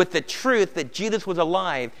people with the truth that Jesus was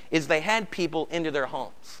alive is they had people into their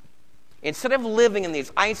homes. Instead of living in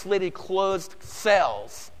these isolated, closed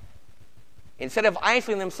cells, instead of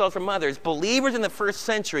isolating themselves from others, believers in the first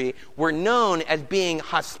century were known as being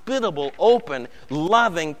hospitable, open,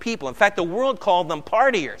 loving people. In fact, the world called them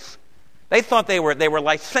partiers. They thought they were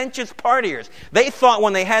licentious partiers. They thought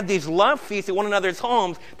when they had these love feasts at one another's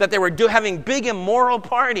homes that they were having big immoral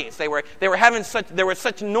parties. There was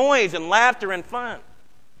such noise and laughter and fun.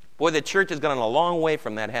 Boy, the church has gone a long way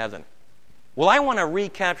from that, hasn't it? Well, I want to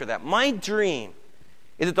recapture that. My dream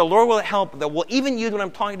is that the Lord will help, that will even use what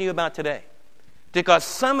I'm talking to you about today, to cause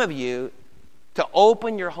some of you to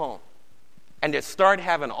open your home and to start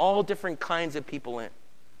having all different kinds of people in.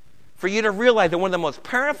 For you to realize that one of the most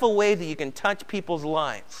powerful ways that you can touch people's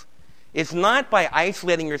lives is not by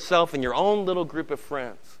isolating yourself in your own little group of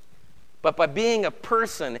friends, but by being a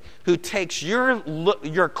person who takes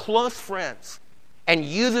your close friends and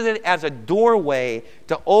uses it as a doorway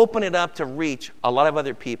to open it up to reach a lot of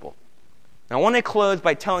other people. Now, I want to close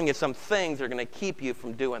by telling you some things that are going to keep you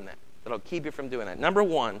from doing that. That'll keep you from doing that. Number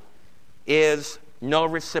one is no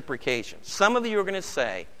reciprocation. Some of you are going to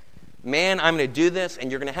say, man, I'm going to do this, and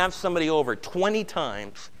you're going to have somebody over 20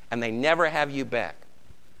 times, and they never have you back.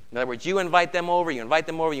 In other words, you invite them over, you invite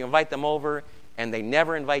them over, you invite them over, and they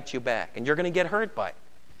never invite you back. And you're going to get hurt by it.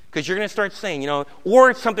 Because you're going to start saying,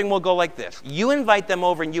 or something will go like this. You invite them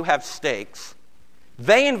over and you have steaks.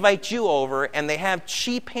 They invite you over and they have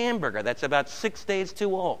cheap hamburger that's about 6 days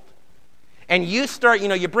too old. And you start,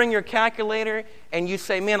 you bring your calculator and you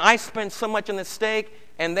say, man, I spent so much on the steak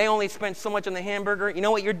and they only spent so much on the hamburger. You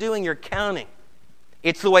know what you're doing? You're counting.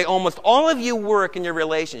 It's the way almost all of you work in your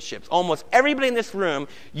relationships. Almost everybody in this room,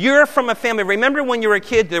 you're from a family. Remember when you were a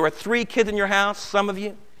kid, there were 3 kids in your house, some of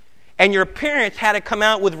you? And your parents had to come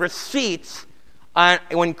out with receipts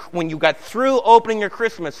when you got through opening your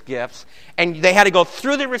Christmas gifts, and they had to go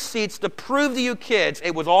through the receipts to prove to you kids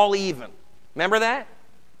it was all even. Remember that?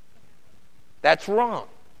 That's wrong.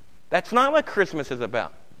 That's not what Christmas is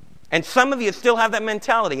about. And some of you still have that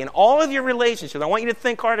mentality. In all of your relationships, I want you to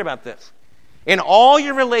think hard about this. In all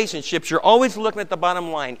your relationships, you're always looking at the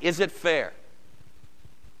bottom line. Is it fair?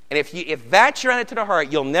 And if that's your attitude to the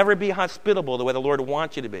heart, you'll never be hospitable the way the Lord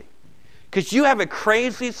wants you to be. Because you have a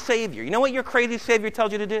crazy Savior. You know what your crazy Savior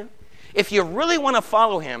tells you to do? If you really want to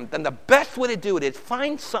follow Him, then the best way to do it is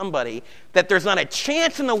find somebody that there's not a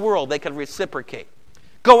chance in the world they could reciprocate.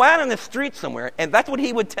 Go out on the street somewhere, and that's what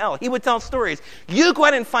he would tell. He would tell stories. You go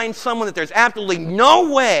out and find someone that there's absolutely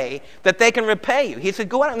no way that they can repay you. He said,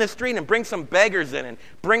 go out on the street and bring some beggars in, and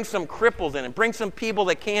bring some cripples in, and bring some people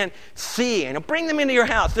that can't see, and bring them into your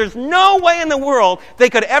house. There's no way in the world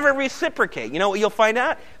they could ever reciprocate. You know what you'll find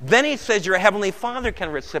out? Then he says your Heavenly Father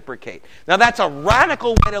can reciprocate. Now that's a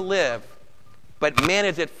radical way to live, but man,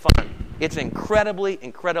 is it fun. It's incredibly,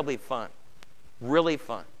 incredibly fun. Really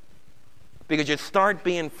fun. Because you start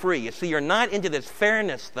being free. You see, you're not into this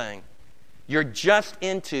fairness thing. You're just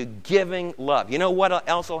into giving love. You know what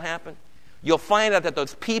else will happen? You'll find out that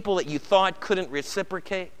those people that you thought couldn't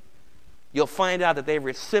reciprocate, you'll find out that they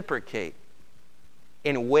reciprocate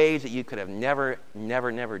in ways that you could have never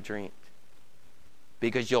dreamed.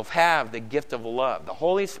 Because you'll have the gift of love. The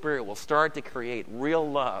Holy Spirit will start to create real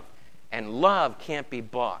love. And love can't be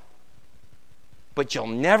bought. But you'll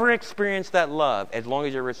never experience that love as long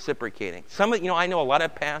as you're reciprocating. I know a lot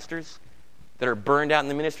of pastors that are burned out in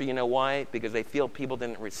the ministry. You know why? Because they feel people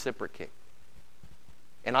didn't reciprocate.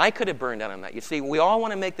 And I could have burned out on that. You see, we all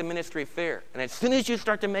want to make the ministry fair. And as soon as you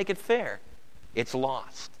start to make it fair, it's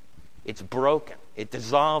lost. It's broken. It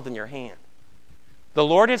dissolved in your hand. The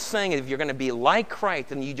Lord is saying if you're going to be like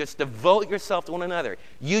Christ and you just devote yourself to one another,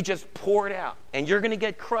 you just pour it out. And you're going to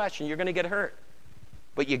get crushed and you're going to get hurt.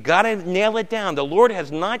 But you got to nail it down. The Lord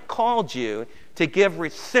has not called you to give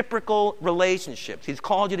reciprocal relationships. He's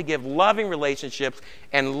called you to give loving relationships.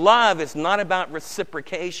 And love is not about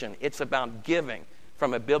reciprocation. It's about giving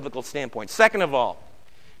from a biblical standpoint. Second of all,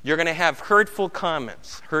 you're going to have hurtful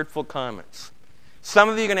comments. Hurtful comments. Some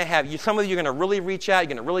of you are going to really reach out. You're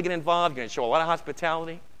going to really get involved. You're going to show a lot of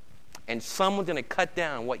hospitality. And someone's going to cut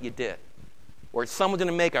down what you did. Or someone's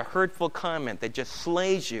going to make a hurtful comment that just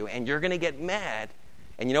slays you. And you're going to get mad.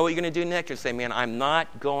 And you know what you're going to do next? You're say, man, I'm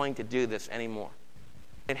not going to do this anymore.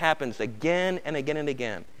 It happens again and again and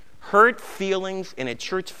again. Hurt feelings in a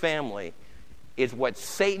church family is what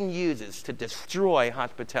Satan uses to destroy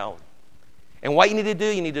hospitality. And what you need to do,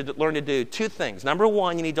 you need to learn to do 2 things. Number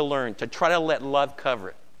 1, you need to learn to try to let love cover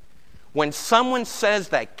it. When someone says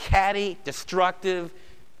that catty, destructive,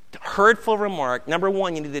 hurtful remark, number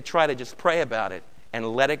 1, you need to try to just pray about it and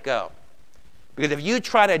let it go. Because if you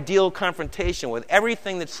try to deal confrontation with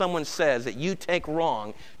everything that someone says that you take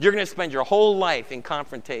wrong, you're going to spend your whole life in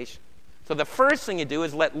confrontation. So the first thing you do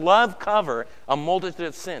is let love cover a multitude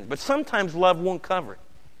of sins. But sometimes love won't cover it.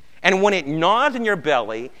 And when it gnaws in your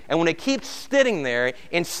belly, and when it keeps sitting there,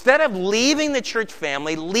 instead of leaving the church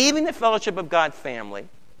family, leaving the fellowship of God's family,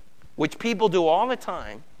 which people do all the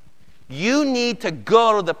time, you need to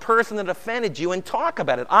go to the person that offended you and talk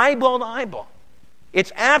about it, eyeball to eyeball.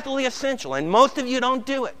 It's absolutely essential, and most of you don't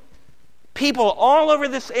do it. People all over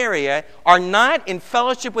this area are not in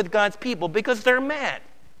fellowship with God's people because they're mad.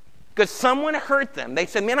 Because someone hurt them. They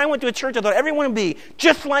said, man, I went to a church, I thought everyone would be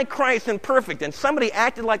just like Christ and perfect, and somebody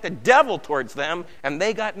acted like the devil towards them, and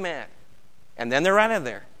they got mad. And then they're out of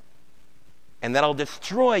there. And that'll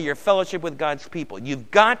destroy your fellowship with God's people.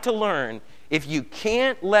 You've got to learn, if you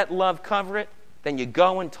can't let love cover it, then you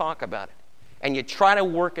go and talk about it. And you try to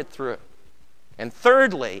work it through. And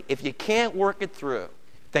thirdly, if you can't work it through,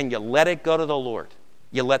 then you let it go to the Lord.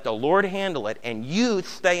 You let the Lord handle it, and you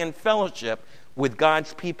stay in fellowship with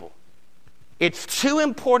God's people. It's too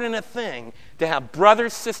important a thing to have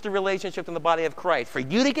brother-sister relationships in the body of Christ for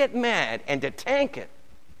you to get mad and to tank it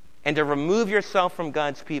and to remove yourself from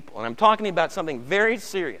God's people. And I'm talking about something very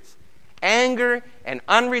serious. Anger and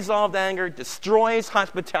unresolved anger destroys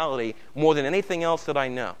hospitality more than anything else that I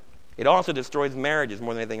know. It also destroys marriages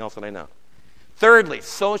more than anything else that I know. Thirdly,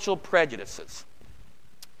 social prejudices.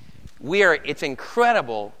 It's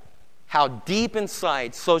incredible how deep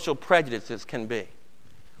inside social prejudices can be.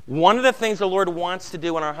 One of the things the Lord wants to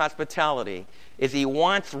do in our hospitality is He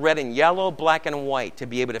wants red and yellow, black and white to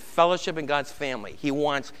be able to fellowship in God's family. He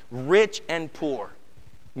wants rich and poor,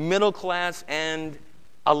 middle class and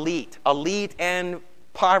elite and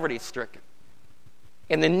poverty-stricken.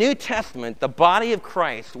 In the New Testament, the body of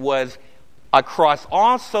Christ was across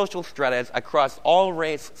all social stratas, across all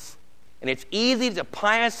races. And it's easy to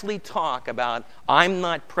piously talk about, I'm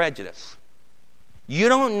not prejudiced. You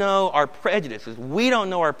don't know our prejudices. We don't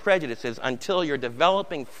know our prejudices until you're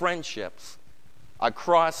developing friendships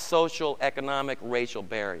across social, economic, racial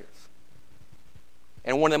barriers.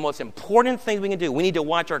 And one of the most important things we can do, we need to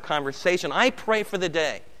watch our conversation. I pray for the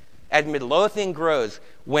day, as Midlothian grows,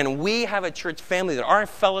 when we have a church family, that our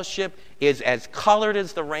fellowship is as colored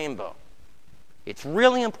as the rainbow. It's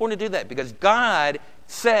really important to do that because God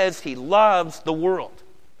says He loves the world.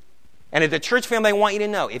 And as a church family, I want you to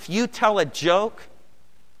know, if you tell a joke,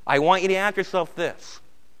 I want you to ask yourself this.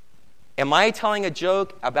 Am I telling a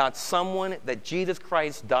joke about someone that Jesus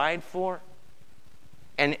Christ died for?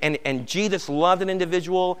 And Jesus loved an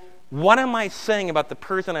individual? What am I saying about the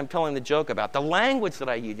person I'm telling the joke about? The language that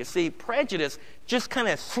I use. You see, prejudice just kind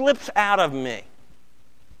of slips out of me.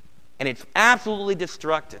 And it's absolutely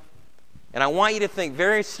destructive. And I want you to think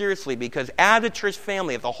very seriously, because as a church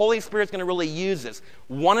family, if the Holy Spirit's going to really use this,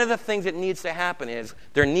 one of the things that needs to happen is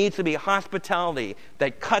there needs to be hospitality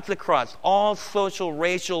that cuts across all social,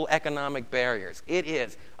 racial, economic barriers. It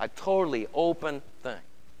is a totally open thing.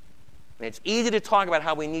 And it's easy to talk about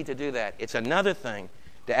how we need to do that. It's another thing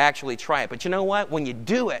to actually try it. But you know what? When you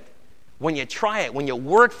do it, when you try it, when you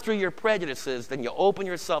work through your prejudices, then you open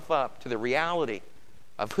yourself up to the reality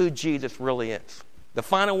of who Jesus really is. The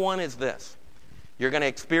final one is this. You're going to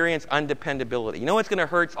experience undependability. You know what's going to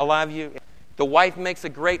hurt a lot of you? The wife makes a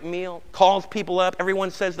great meal, calls people up, everyone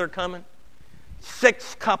says they're coming.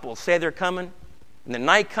 6 couples say they're coming. And the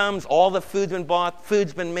night comes, all the food's been bought,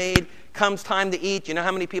 food's been made, comes time to eat. You know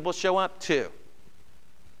how many people show up? 2.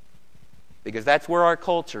 Because that's where our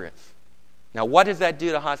culture is. Now, what does that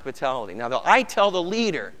do to hospitality? Now, I tell the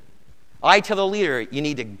leader, you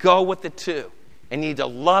need to go with the 2. And you need to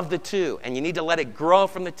love the 2. And you need to let it grow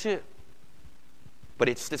from the 2. But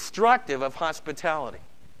it's destructive of hospitality.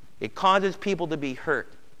 It causes people to be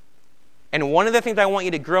hurt. And one of the things I want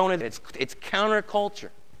you to grow in is it's counterculture.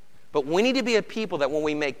 But we need to be a people that when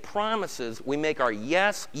we make promises, we make our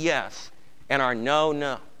yes, yes, and our no,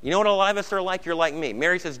 no. You know what a lot of us are like? You're like me.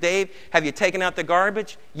 Mary says, Dave, have you taken out the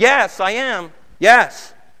garbage? Yes, I am.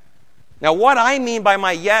 Yes. Now, what I mean by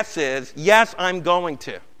my yes is, yes, I'm going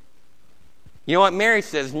to. You know what Mary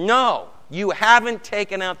says? No, you haven't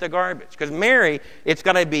taken out the garbage. Because Mary, it's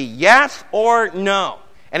going to be yes or no.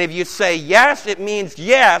 And if you say yes, it means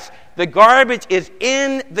yes, the garbage is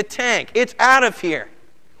in the tank. It's out of here.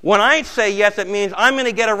 When I say yes, it means I'm going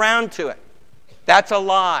to get around to it. That's a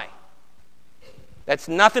lie. That's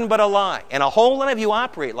nothing but a lie. And a whole lot of you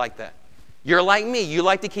operate like that. You're like me. You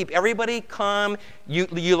like to keep everybody calm.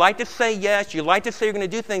 You like to say yes. You like to say you're going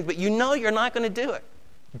to do things, but you know you're not going to do it.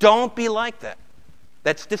 Don't be like that.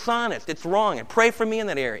 That's dishonest. It's wrong. And pray for me in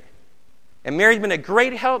that area. And Mary's been a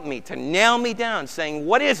great helpmeet to nail me down, saying,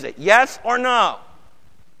 what is it? Yes or no?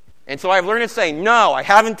 And so I've learned to say, no, I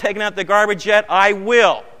haven't taken out the garbage yet. I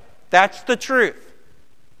will. That's the truth.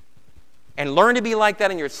 And learn to be like that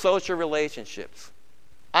in your social relationships.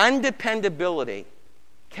 Undependability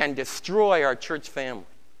can destroy our church family.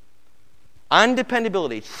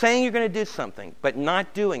 Undependability, saying you're going to do something, but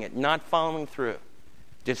not doing it, not following through,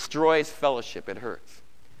 destroys fellowship. It hurts.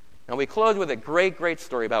 Now we close with a great, great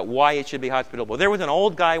story about why it should be hospitable. There was an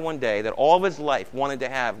old guy one day that all of his life wanted to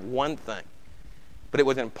have one thing, but it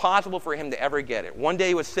was impossible for him to ever get it. One day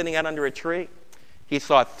he was sitting out under a tree. He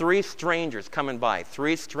saw 3 strangers coming by,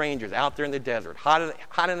 3 strangers out there in the desert,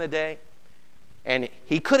 hot in the day. And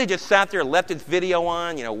he could have just sat there, left his video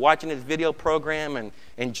on, watching his video program and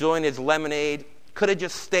enjoying his lemonade. Could have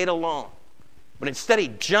just stayed alone. But instead he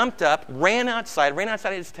jumped up, ran outside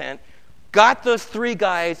his tent, got those 3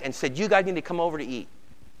 guys and said, you guys need to come over to eat.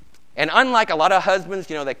 And unlike a lot of husbands,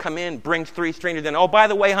 that come in, brings 3 strangers in. Oh, by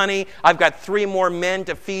the way, honey, I've got 3 more men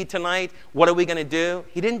to feed tonight. What are we going to do?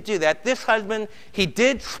 He didn't do that. This husband, he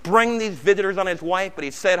did spring these visitors on his wife, but he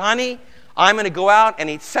said, honey, I'm going to go out, and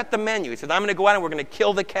he set the menu. He said, I'm going to go out and we're going to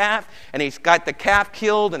kill the calf. And he's got the calf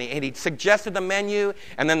killed, and he suggested the menu.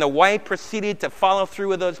 And then the wife proceeded to follow through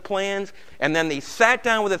with those plans. And then he sat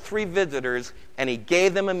down with the 3 visitors, and he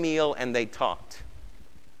gave them a meal, and they talked.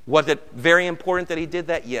 Was it very important that he did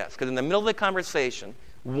that? Yes. Because in the middle of the conversation,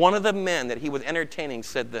 one of the men that he was entertaining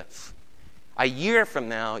said this: a year from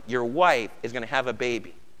now, your wife is going to have a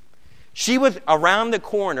baby. She was around the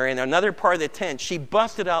corner in another part of the tent. She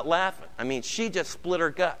busted out laughing. I mean, she just split her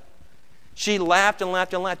gut. She laughed and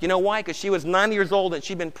laughed and laughed. You know why? Because she was 90 years old and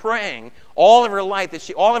she'd been praying all of her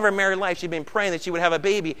life, all of her married life, she'd been praying that she would have a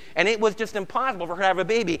baby. And it was just impossible for her to have a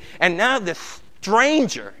baby. And now this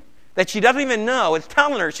stranger that she doesn't even know is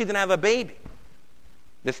telling her she's going to have a baby.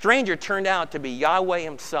 The stranger turned out to be Yahweh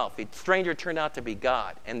himself. The stranger turned out to be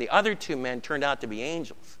God. And the other 2 men turned out to be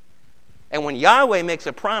angels. And when Yahweh makes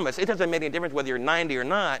a promise, it doesn't make any difference whether you're 90 or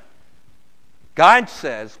not. God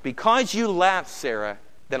says, because you laughed, Sarah,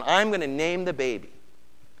 then I'm going to name the baby.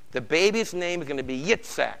 The baby's name is going to be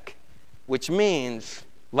Yitzhak, which means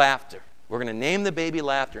laughter. We're going to name the baby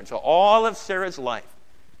Laughter. And so all of Sarah's life,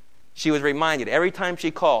 she was reminded every time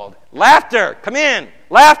she called, laughter, come in.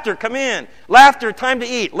 Laughter, come in. Laughter, time to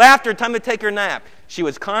eat. Laughter, time to take her nap. She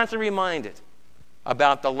was constantly reminded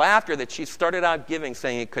about the laughter that she started out giving,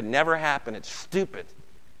 saying it could never happen, it's stupid.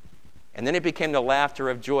 And then it became the laughter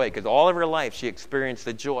of joy, because all of her life she experienced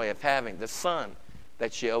the joy of having the son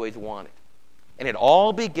that she always wanted. And it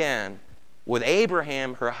all began with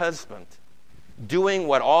Abraham, her husband, doing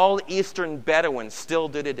what all Eastern Bedouins still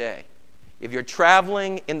do today. If you're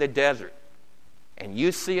traveling in the desert and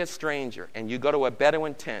you see a stranger and you go to a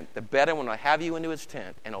Bedouin tent, the Bedouin will have you into his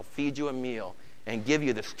tent and he'll feed you a meal and give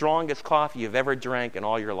you the strongest coffee you've ever drank in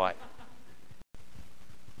all your life.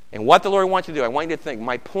 And what the Lord wants you to do, I want you to think,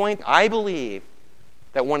 my point, I believe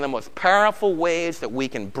that one of the most powerful ways that we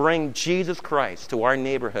can bring Jesus Christ to our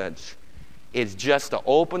neighborhoods is just to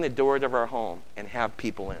open the doors of our home and have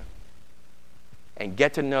people in and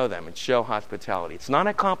get to know them and show hospitality. It's not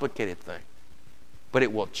a complicated thing, but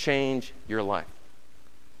it will change your life.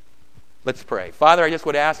 Let's pray. Father, I just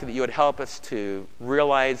would ask that you would help us to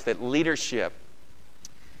realize that leadership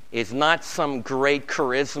is not some great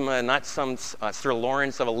charisma, not some Sir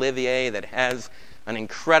Lawrence of Olivier that has an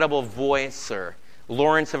incredible voice, or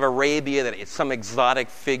Lawrence of Arabia that is some exotic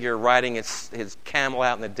figure riding his camel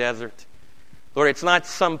out in the desert. Lord, it's not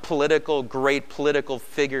some great political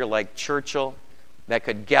figure like Churchill that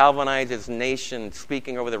could galvanize his nation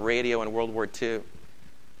speaking over the radio in World War II.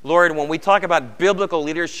 Lord, when we talk about biblical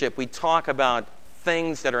leadership, we talk about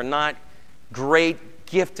things that are not great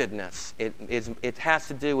giftedness. It has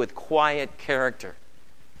to do with quiet character,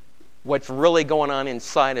 what's really going on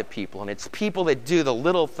inside of people. And it's people that do the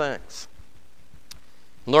little things.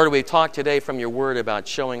 Lord, we talked today from your word about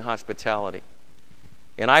showing hospitality.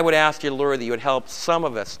 And I would ask you, Lord, that you would help some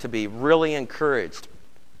of us to be really encouraged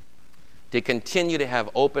to continue to have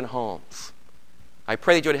open homes. I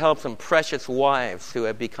pray that you would help some precious wives who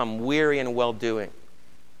have become weary in well-doing,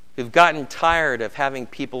 who've gotten tired of having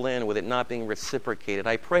people in with it not being reciprocated.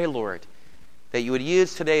 I pray, Lord, that you would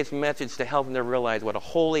use today's message to help them to realize what a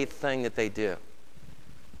holy thing that they do,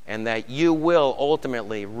 and that you will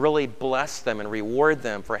ultimately really bless them and reward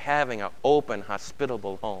them for having an open,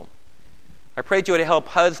 hospitable home. I pray that you would help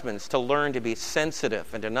husbands to learn to be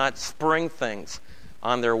sensitive and to not spring things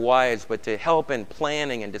on their wives, but to help in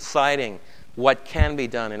planning and deciding what can be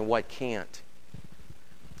done and what can't.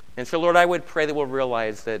 And so, Lord, I would pray that we'll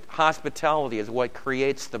realize that hospitality is what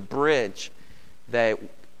creates the bridge that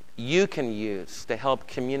you can use to help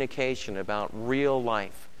communication about real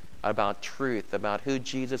life, about truth, about who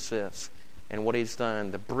Jesus is and what he's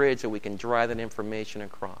done, the bridge that we can drive that information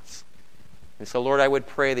across. And so, Lord, I would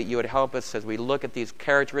pray that you would help us as we look at these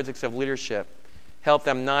characteristics of leadership, help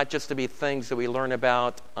them not just to be things that we learn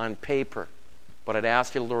about on paper, but I'd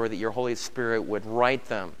ask you, Lord, that your Holy Spirit would write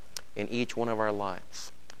them in each one of our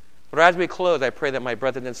lives. But as we close, I pray that my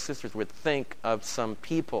brothers and sisters would think of some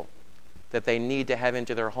people that they need to have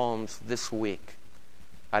into their homes this week.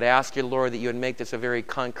 I'd ask you, Lord, that you would make this a very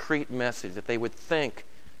concrete message, that they would think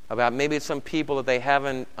about maybe some people that they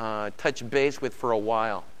haven't touched base with for a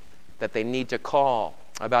while, that they need to call,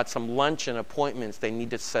 about some luncheon appointments they need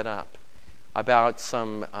to set up, about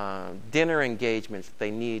some dinner engagements that they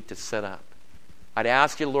need to set up. I'd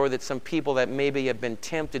ask you, Lord, that some people that maybe have been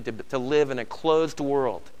tempted to live in a closed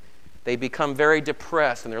world, they become very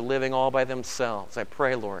depressed and they're living all by themselves. I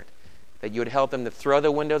pray, Lord, that you would help them to throw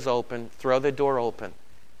the windows open, throw the door open,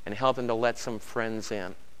 and help them to let some friends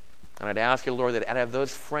in. And I'd ask you, Lord, that out of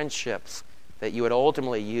those friendships, that you would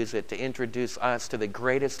ultimately use it to introduce us to the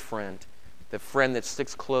greatest friend the friend that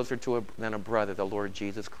sticks closer than a brother, the Lord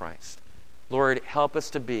Jesus Christ. Lord, help us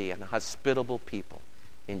to be an hospitable people.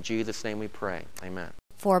 In Jesus' name we pray. Amen.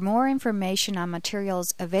 For more information on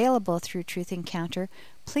materials available through Truth Encounter,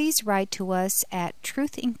 please write to us at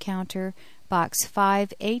Truth Encounter, Box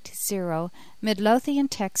 580, Midlothian,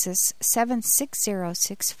 Texas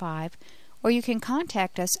 76065, or you can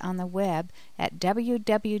contact us on the web at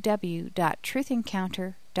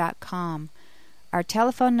www.truthencounter.com. Our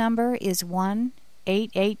telephone number is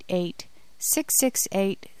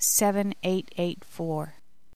 1-888-668-7884.